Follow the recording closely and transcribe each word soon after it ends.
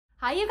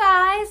Hi you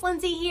guys,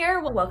 Lindsay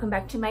here. Well, welcome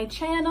back to my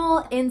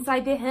channel,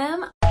 Inside the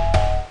Hem.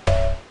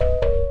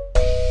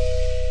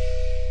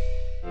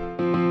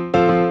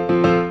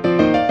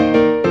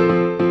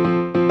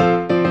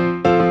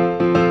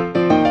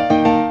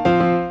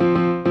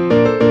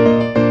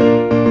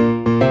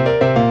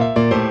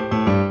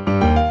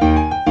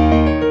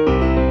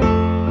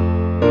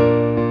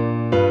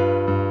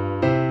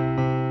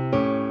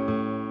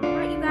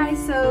 Alright you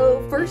guys,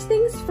 so first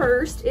things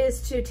first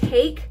is to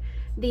take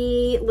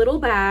the little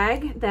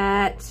bag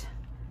that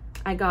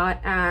I got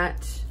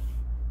at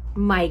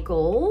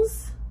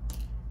Michael's.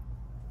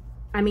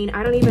 I mean,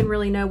 I don't even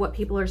really know what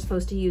people are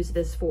supposed to use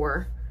this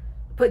for.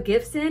 Put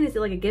gifts in? Is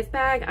it like a gift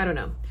bag? I don't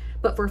know.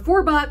 But for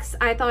 $4,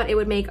 I thought it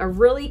would make a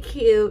really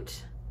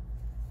cute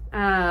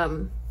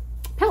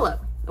pillow,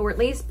 or at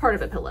least part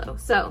of a pillow.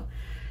 So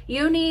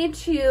you need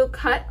to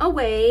cut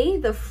away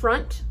the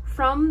front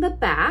from the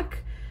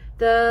back.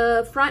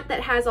 The front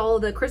that has all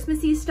of the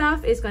Christmassy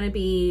stuff is going to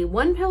be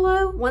one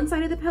pillow, one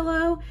side of the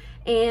pillow,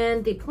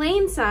 and the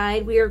plain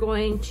side we are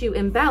going to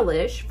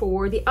embellish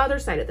for the other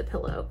side of the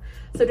pillow.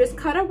 So just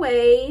cut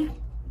away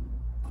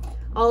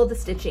all of the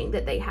stitching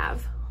that they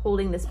have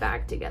holding this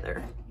bag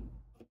together.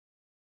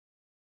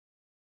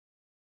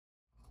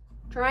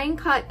 Try and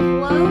cut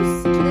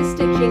close to the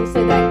stitching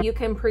so that you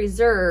can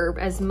preserve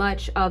as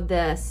much of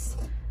this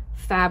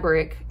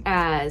fabric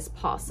as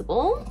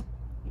possible.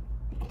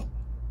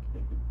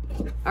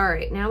 All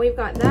right, now we've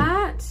got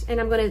that, and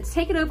I'm going to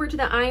take it over to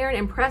the iron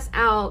and press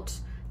out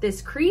this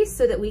crease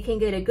so that we can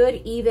get a good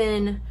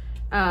even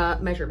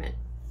measurement.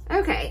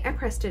 Okay, I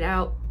pressed it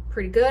out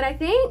pretty good, I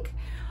think.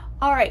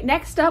 All right,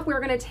 next up,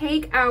 we're going to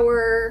take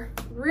our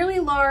really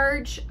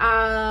large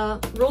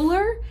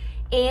ruler,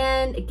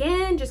 and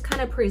again, just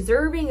kind of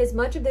preserving as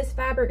much of this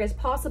fabric as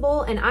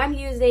possible. And I'm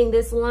using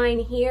this line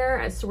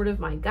here as sort of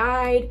my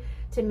guide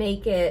to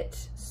make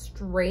it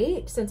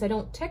straight, since I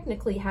don't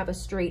technically have a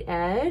straight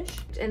edge.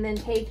 And then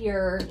take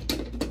your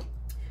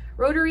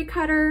rotary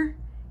cutter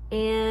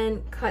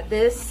and cut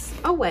this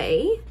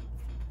away.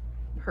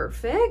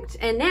 Perfect.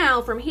 And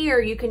now from here,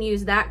 you can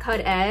use that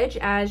cut edge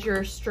as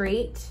your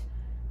straight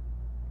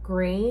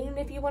grain,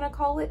 if you want to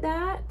call it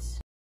that.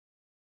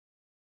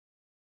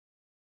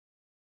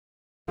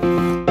 All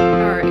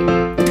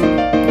right.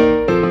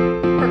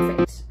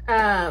 Perfect.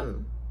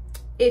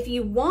 If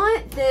you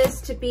want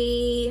this to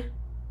be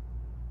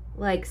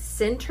like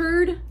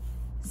centered,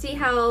 see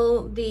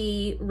how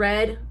the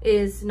red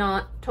is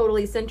not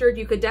totally centered?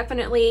 You could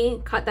definitely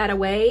cut that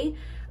away.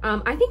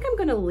 I think I'm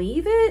gonna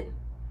leave it.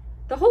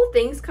 The whole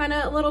thing's kind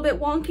of a little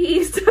bit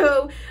wonky,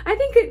 so I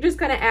think it just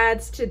kind of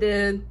adds to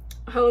the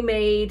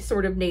homemade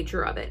sort of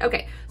nature of it.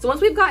 Okay, so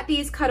once we've got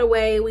these cut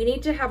away, we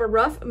need to have a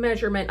rough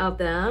measurement of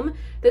them.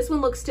 This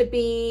one looks to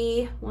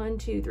be 1,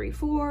 2, 3,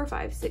 4,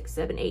 5, 6,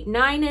 7, 8,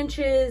 9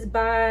 inches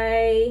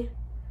by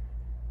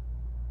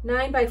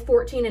 9 by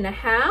 14 and a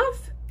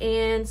half.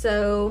 And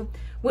so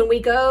when we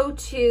go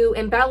to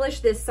embellish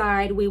this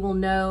side, we will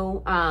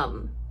know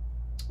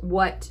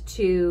what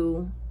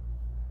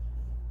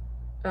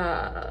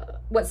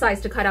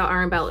size to cut out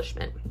our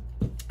embellishment.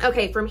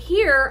 Okay, from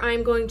here,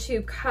 I'm going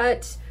to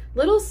cut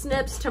little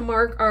snips to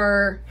mark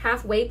our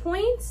halfway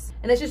points.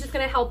 And this is just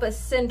gonna help us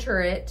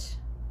center it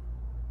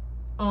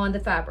on the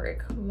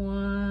fabric.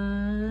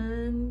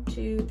 1,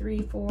 2,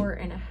 3, 4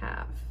 and a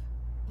half.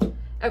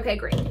 Okay,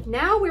 great.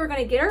 Now we're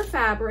gonna get our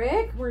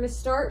fabric. We're gonna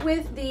start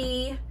with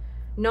the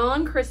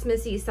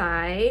non-Christmassy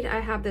side.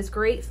 I have this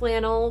great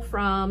flannel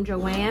from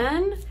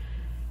Joann.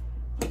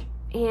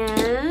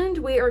 And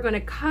we are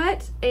gonna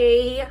cut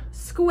a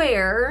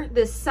square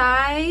the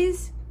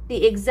size,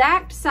 the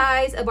exact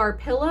size of our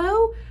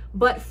pillow.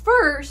 But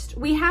first,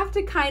 we have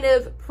to kind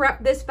of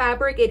prep this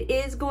fabric. It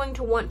is going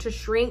to want to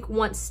shrink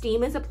once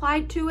steam is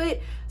applied to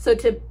it. So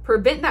to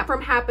prevent that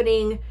from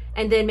happening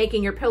and then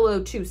making your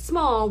pillow too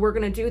small, we're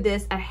gonna do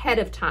this ahead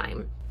of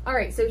time. All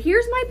right, so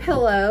here's my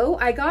pillow.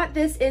 I got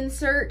this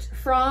insert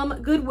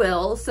from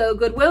Goodwill. So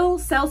Goodwill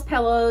sells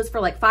pillows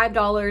for like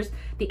 $5.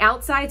 The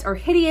outsides are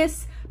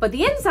hideous, but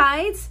the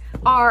insides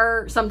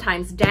are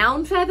sometimes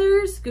down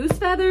feathers, goose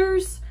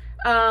feathers,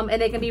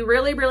 and they can be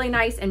really, really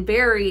nice and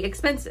very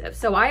expensive.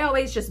 So I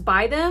always just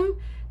buy them,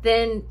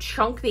 then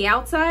chunk the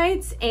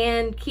outsides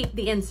and keep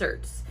the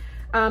inserts.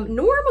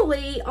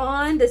 Normally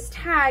on this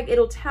tag,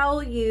 it'll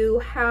tell you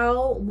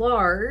how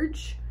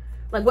large,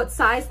 like what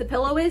size the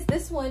pillow is.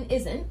 This one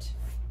isn't.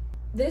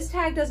 This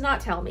tag does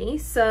not tell me.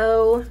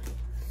 So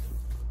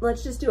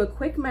let's just do a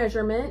quick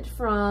measurement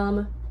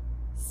from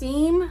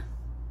seam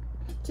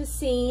to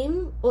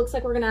seam. Looks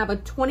like we're gonna have a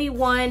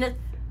 21-inch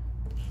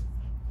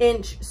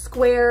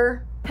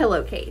square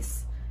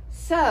pillowcase.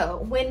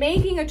 So when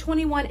making a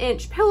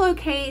 21-inch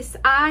pillowcase,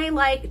 I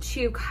like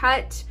to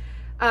cut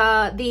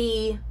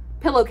the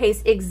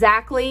pillowcase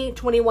exactly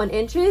 21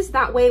 inches.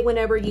 That way,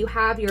 whenever you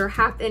have your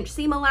half-inch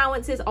seam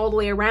allowances all the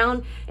way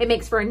around, it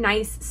makes for a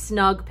nice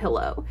snug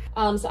pillow.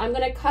 So I'm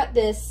gonna cut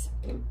this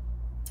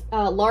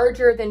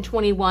larger than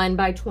 21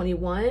 by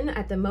 21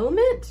 at the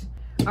moment.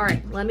 All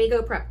right, let me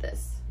go prep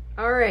this.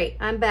 All right,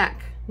 I'm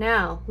back.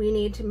 now we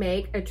need to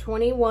make a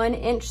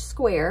 21-inch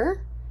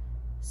square.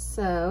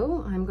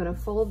 So I'm gonna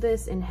fold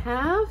this in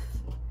half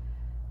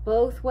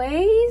both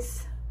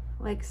ways,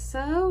 like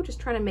so. Just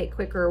trying to make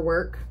quicker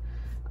work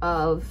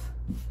of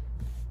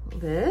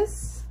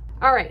this.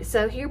 All right,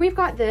 so here we've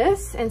got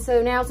this. And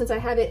so now since I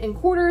have it in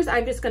quarters,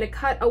 I'm just gonna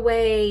cut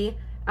away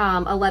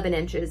 11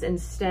 inches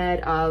instead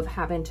of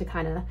having to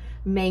kind of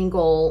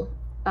mangle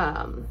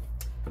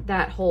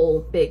that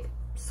whole big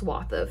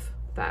swath of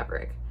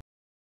fabric.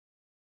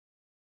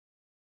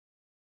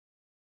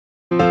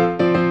 All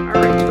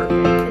right, perfect.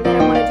 And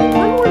then I want to do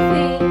one more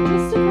thing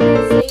just to kind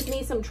of save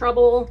me some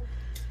trouble.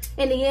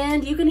 In the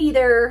end, you can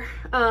either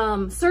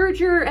serge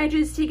your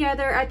edges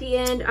together at the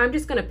end. I'm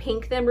just going to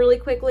pink them really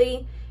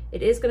quickly.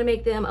 It is going to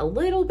make them a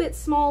little bit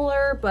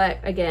smaller, but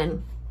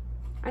again,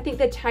 I think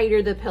the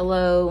tighter the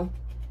pillow,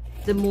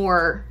 the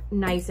more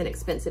nice and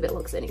expensive it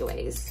looks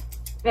anyways.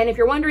 And if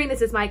you're wondering,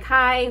 this is my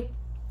Kai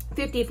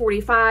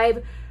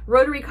 5045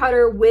 rotary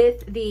cutter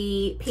with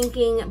the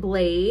pinking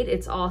blade.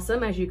 It's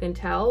awesome, as you can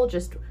tell,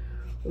 just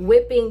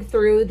whipping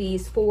through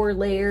these 4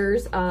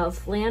 layers of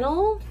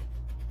flannel,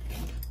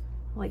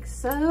 like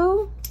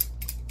so.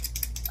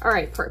 All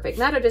right, perfect.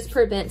 That'll just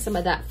prevent some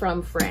of that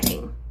from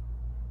fraying.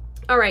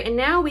 All right, and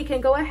now we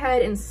can go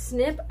ahead and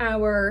snip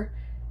our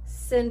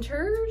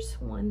centers,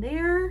 one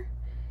there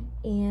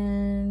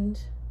and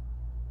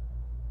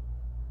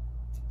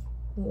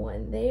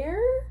one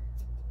there.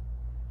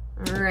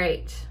 All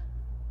right,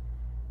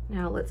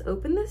 now let's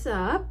open this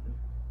up.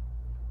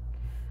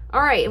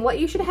 All right, and what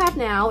you should have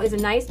now is a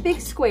nice big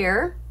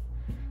square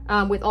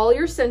with all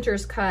your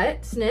centers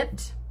cut,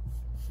 snipped,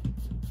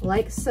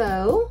 like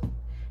so.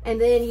 And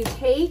then you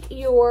take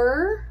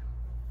your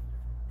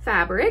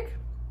fabric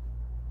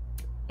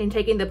and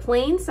taking the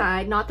plain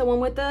side, not the one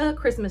with the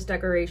Christmas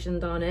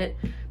decorations on it,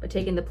 but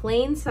taking the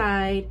plain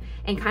side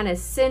and kind of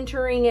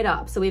centering it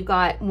up. So we've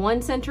got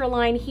one center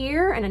line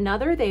here and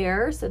another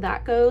there. So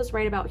that goes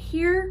right about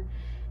here.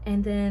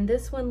 And then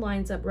this one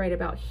lines up right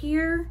about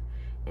here.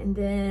 And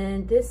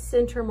then this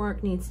center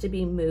mark needs to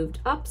be moved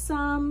up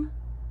some,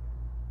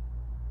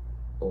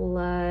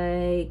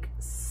 like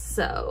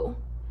so.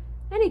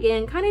 And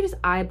again, kind of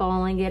just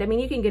eyeballing it. I mean,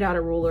 you can get out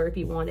a ruler if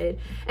you wanted.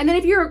 And then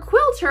if you're a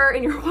quilter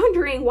and you're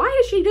wondering, why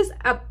is she just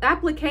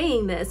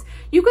appliquing this?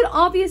 You could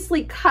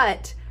obviously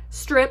cut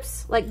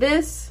strips like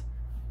this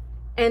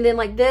and then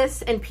like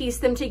this and piece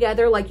them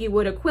together like you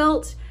would a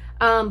quilt.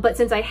 But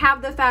since I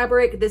have the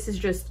fabric, this is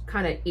just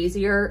kind of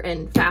easier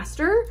and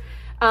faster.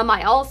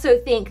 I also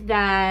think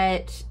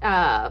that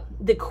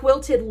the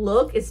quilted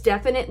look is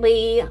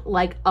definitely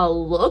like a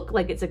look,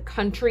 like it's a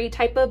country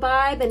type of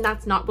vibe, and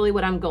that's not really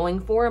what I'm going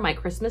for in my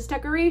Christmas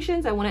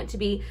decorations. I want it to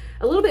be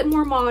a little bit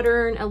more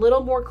modern, a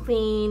little more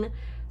clean,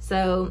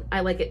 so I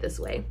like it this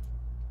way.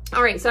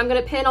 All right, so I'm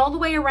gonna pin all the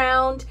way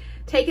around,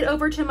 take it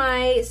over to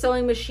my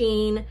sewing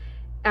machine,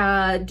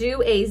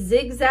 do a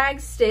zigzag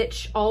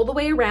stitch all the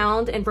way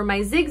around, and for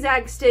my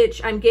zigzag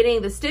stitch, I'm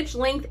getting the stitch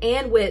length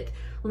and width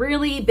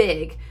really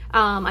big.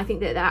 I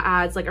think that that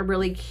adds like a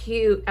really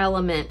cute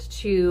element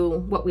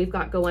to what we've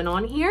got going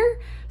on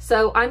here.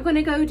 So I'm going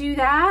to go do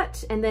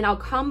that, and then I'll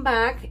come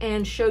back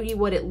and show you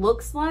what it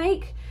looks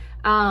like.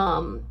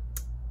 I'm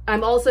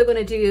also going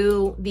to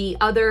do the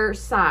other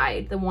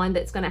side, the one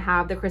that's going to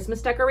have the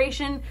Christmas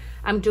decoration.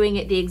 I'm doing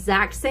it the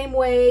exact same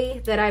way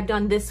that I've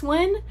done this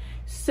one.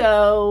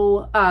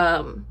 So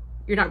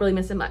you're not really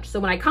missing much. So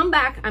when I come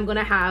back, I'm going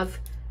to have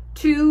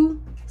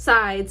 2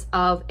 sides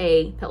of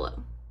a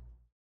pillow.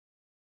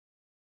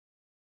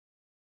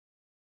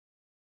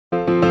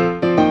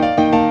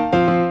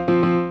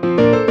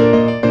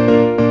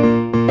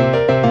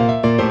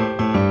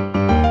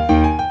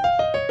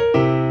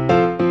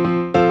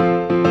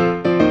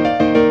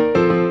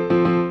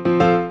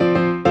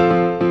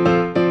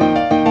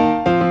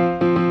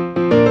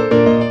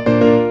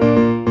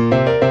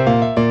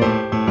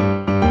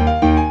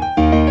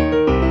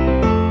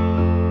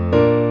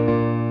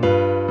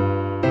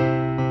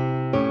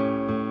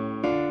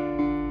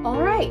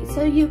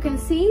 So you can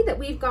see that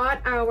we've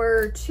got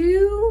our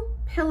 2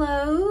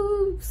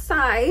 pillow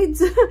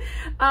sides.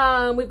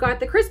 We've got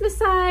the Christmas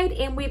side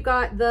and we've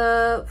got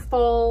the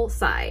fall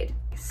side.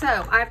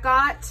 So I've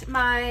got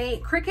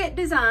my Cricut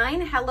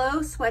design,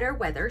 Hello Sweater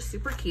Weather,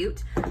 super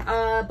cute.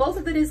 Both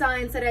of the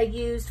designs that I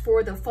used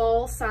for the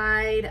fall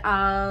side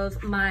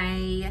of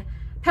my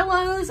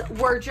pillows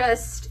were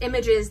just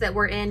images that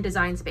were in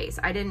Design Space.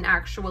 I didn't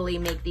actually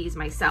make these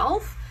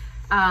myself.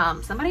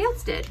 Somebody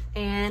else did,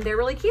 and they're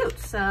really cute.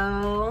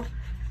 So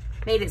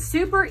made it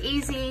super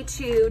easy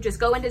to just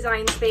go in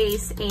Design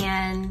Space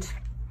and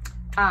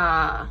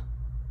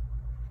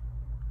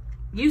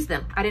use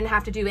them. I didn't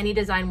have to do any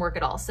design work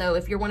at all. So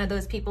if you're one of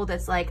those people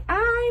that's like,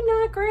 I'm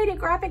not great at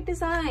graphic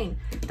design,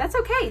 that's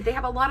okay. They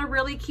have a lot of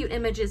really cute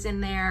images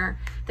in there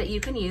that you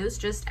can use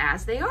just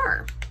as they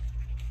are.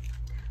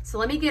 So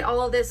let me get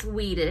all of this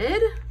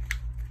weeded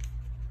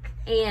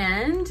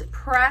and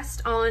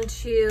pressed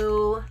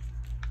onto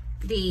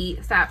the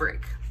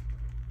fabric.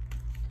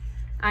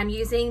 I'm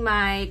using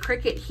my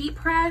Cricut heat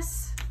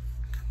press.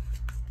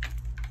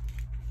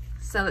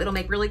 So it'll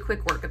make really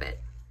quick work of it.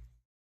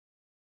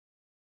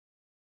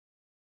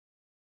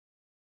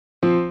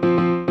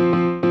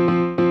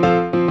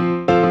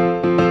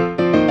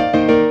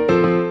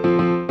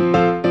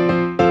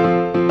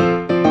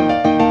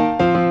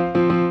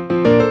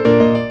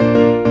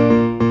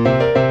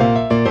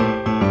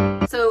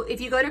 If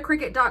you go to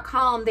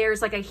Cricut.com,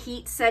 there's like a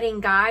heat setting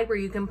guide where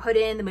you can put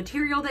in the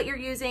material that you're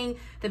using,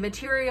 the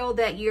material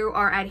that you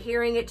are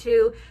adhering it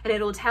to, and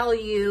it'll tell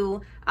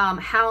you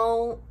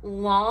how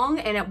long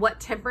and at what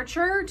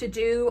temperature to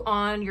do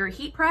on your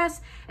heat press.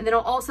 And then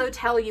it'll also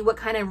tell you what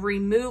kind of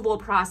removal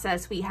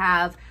process we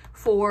have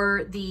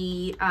for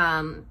the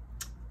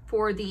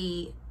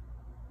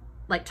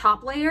like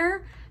top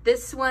layer.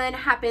 This one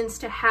happens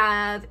to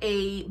have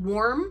a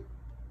warm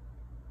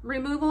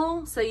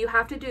removal, so you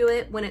have to do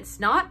it when it's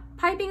not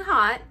piping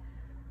hot,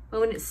 but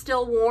when it's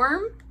still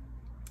warm.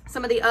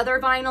 Some of the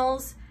other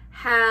vinyls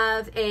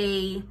have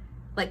a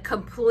like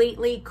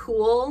completely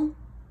cool,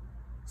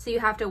 so you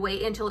have to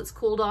wait until it's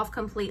cooled off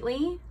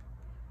completely.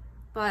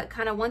 But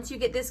kind of once you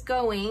get this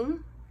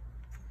going,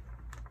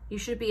 you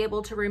should be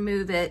able to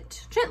remove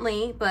it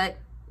gently but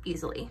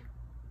easily.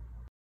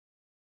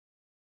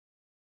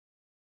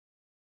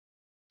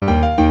 There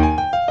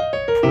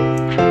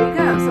we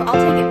go. So I'll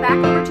take it back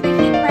over to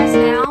the heat press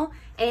now,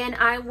 and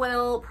I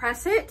will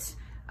press it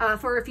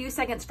for a few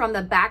seconds from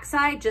the back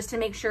side just to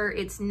make sure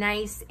it's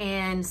nice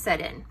and set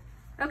in.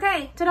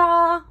 Okay,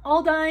 ta-da,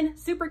 all done,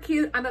 super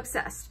cute, I'm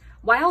obsessed.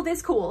 While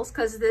this cools,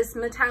 because this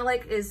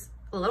metallic is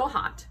a little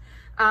hot,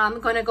 I'm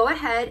gonna go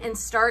ahead and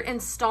start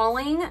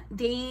installing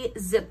the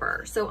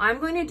zipper. So I'm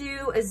going to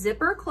do a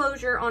zipper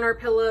closure on our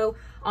pillow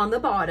on the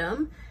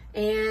bottom.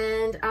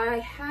 And I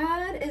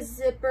had a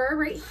zipper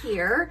right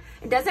here.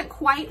 It doesn't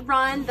quite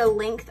run the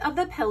length of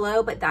the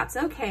pillow, but that's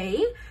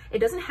okay. It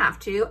doesn't have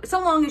to. So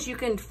long as you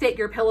can fit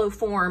your pillow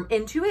form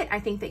into it,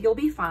 I think that you'll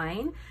be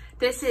fine.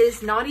 This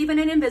is not even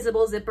an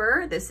invisible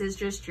zipper. This is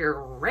just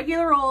your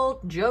regular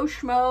old Joe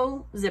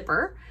Schmo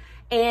zipper.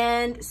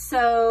 And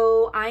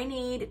so I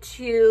need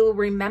to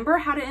remember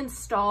how to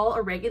install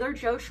a regular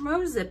Joe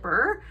Schmo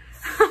zipper.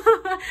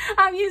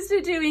 I'm used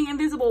to doing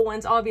invisible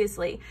ones,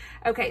 obviously.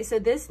 Okay, so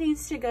this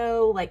needs to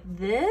go like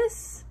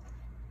this.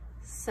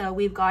 So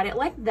we've got it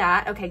like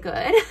that. Okay,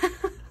 good.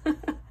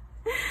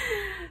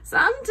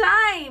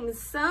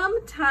 Sometimes.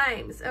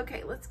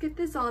 Okay, let's get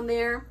this on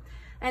there.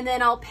 And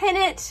then I'll pin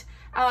it,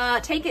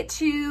 take it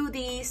to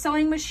the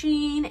sewing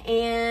machine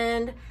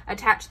and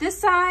attach this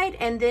side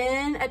and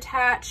then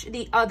attach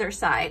the other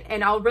side.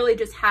 And I'll really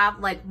just have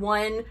like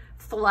one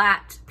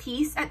flat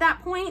piece at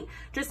that point.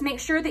 Just make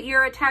sure that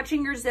you're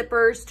attaching your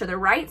zippers to the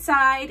right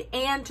side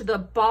and to the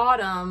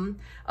bottom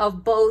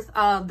of both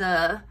of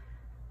the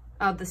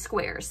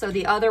squares. So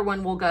the other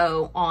one will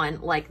go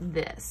on like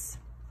this.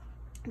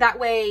 That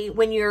way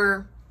when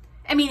you're,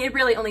 I mean, it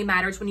really only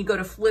matters when you go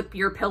to flip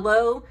your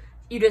pillow,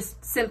 you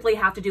just simply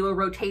have to do a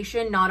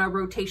rotation, not a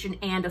rotation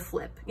and a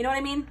flip. You know what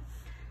I mean?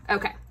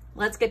 Okay,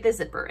 let's get the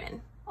zipper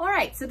in. All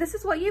right, so this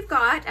is what you've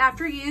got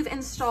after you've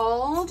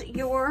installed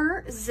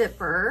your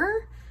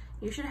zipper.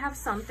 You should have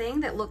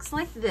something that looks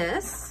like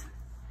this.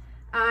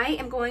 I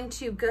am going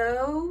to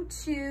go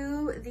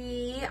to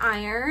the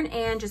iron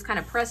and just kind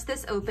of press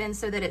this open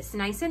so that it's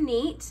nice and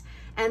neat.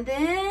 And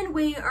then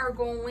we are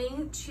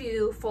going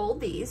to fold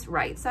these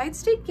right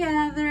sides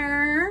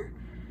together.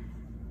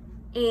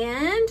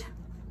 And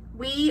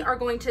we are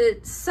going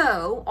to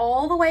sew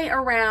all the way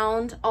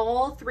around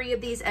all three of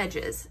these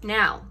edges.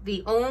 Now,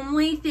 the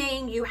only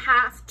thing you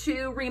have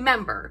to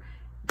remember,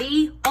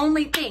 the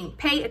only thing,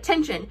 pay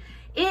attention,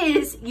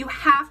 is you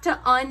have to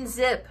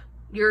unzip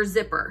your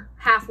zipper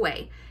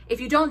halfway.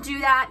 If you don't do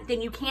that,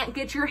 then you can't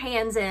get your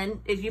hands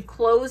in. If you've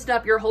closed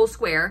up your whole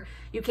square,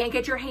 you can't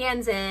get your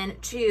hands in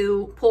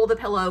to pull the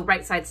pillow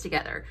right sides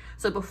together.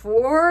 So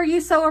before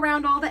you sew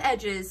around all the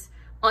edges,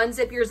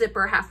 unzip your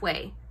zipper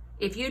halfway.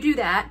 If you do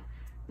that,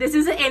 this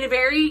is a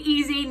very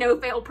easy,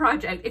 no-fail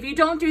project. If you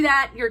don't do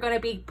that, you're gonna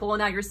be pulling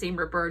out your seam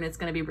ripper and it's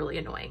gonna be really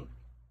annoying.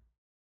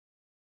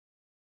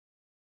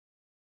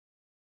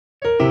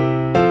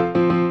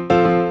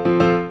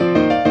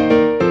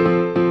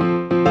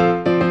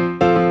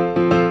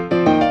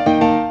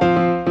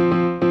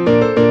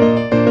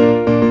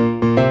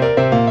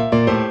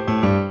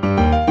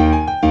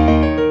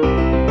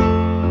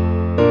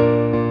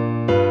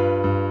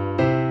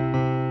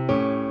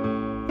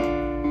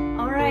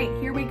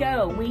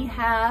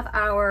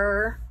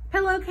 Our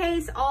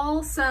pillowcase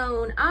all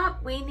sewn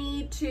up. We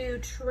need to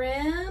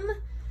trim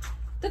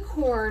the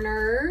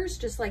corners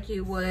just like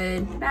you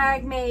would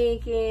bag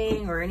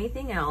making or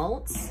anything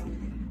else,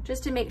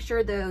 just to make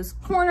sure those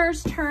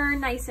corners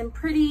turn nice and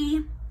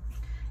pretty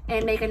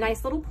and make a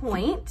nice little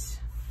point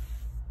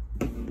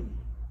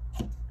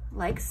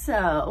like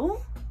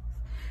so.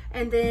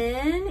 And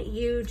then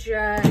you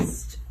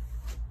just,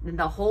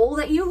 the hole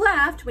that you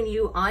left when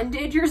you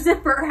undid your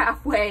zipper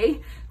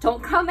halfway,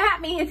 don't come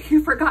at me if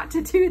you forgot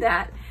to do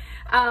that.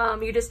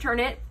 You just turn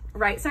it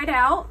right side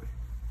out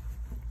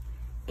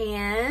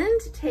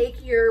and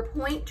take your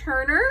point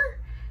turner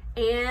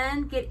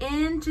and get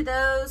into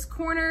those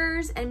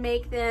corners and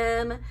make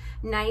them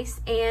nice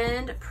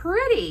and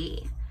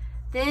pretty.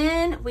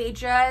 Then we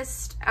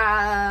just put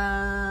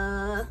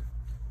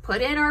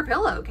in our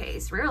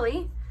pillowcase,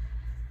 really.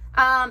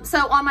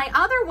 So on my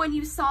other one,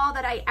 you saw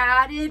that I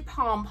added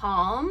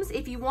pom-poms.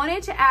 If you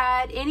wanted to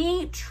add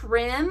any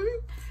trim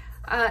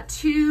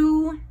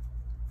to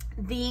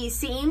the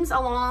seams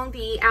along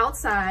the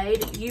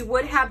outside, you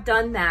would have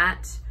done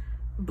that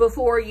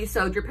before you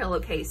sewed your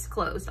pillowcase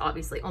closed,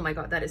 obviously. Oh my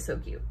God, that is so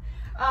cute.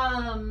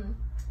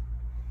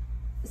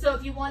 So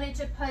if you wanted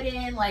to put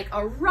in like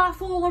a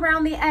ruffle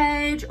around the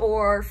edge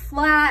or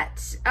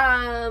flat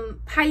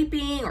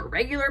piping or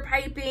regular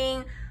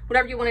piping,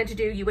 whatever you wanted to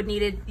do, you would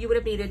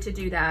have needed to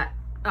do that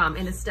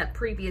in the step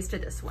previous to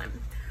this one.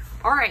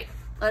 All right,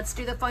 let's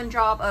do the fun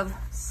job of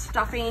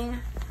stuffing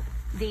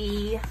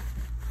the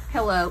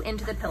pillow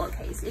into the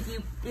pillowcase. If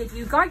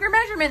you got your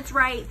measurements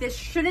right, this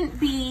shouldn't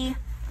be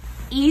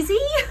easy,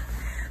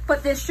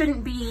 but this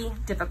shouldn't be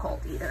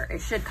difficult either.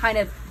 It should kind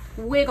of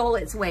wiggle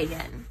its way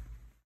in.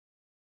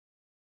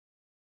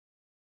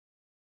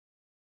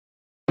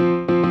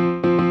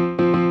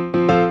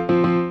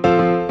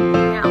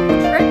 Now, the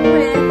trick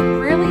with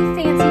really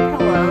fancy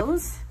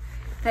pillows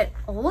that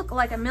look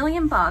like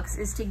 $1,000,000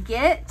 is to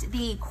get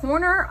the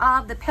corner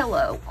of the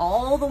pillow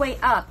all the way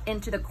up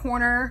into the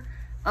corner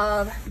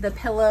of the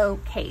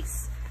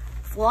pillowcase.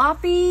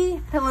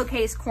 Floppy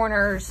pillowcase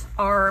corners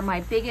are my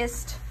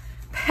biggest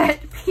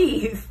pet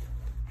peeve.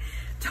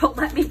 Don't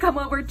let me come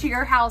over to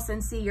your house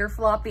and see your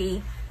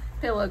floppy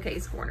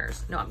pillowcase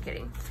corners. No, I'm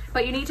kidding.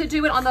 But you need to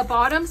do it on the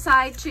bottom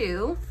side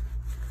too.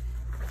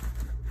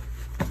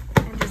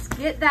 And just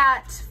get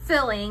that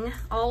filling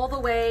all the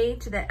way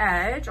to the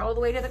edge, all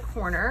the way to the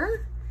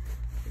corner.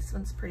 This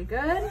one's pretty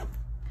good.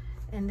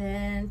 And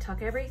then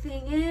tuck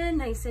everything in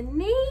nice and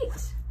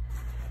neat.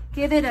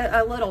 Give it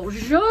a little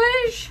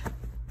zhuzh.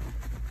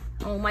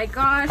 Oh my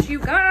gosh, you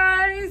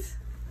guys.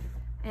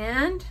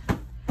 And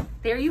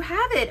there you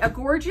have it, a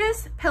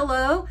gorgeous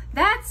pillow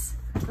that's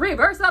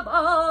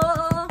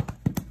reversible.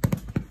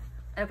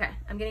 Okay,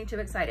 I'm getting too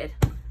excited.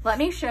 Let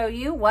me show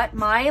you what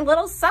my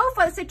little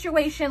sofa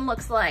situation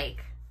looks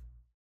like.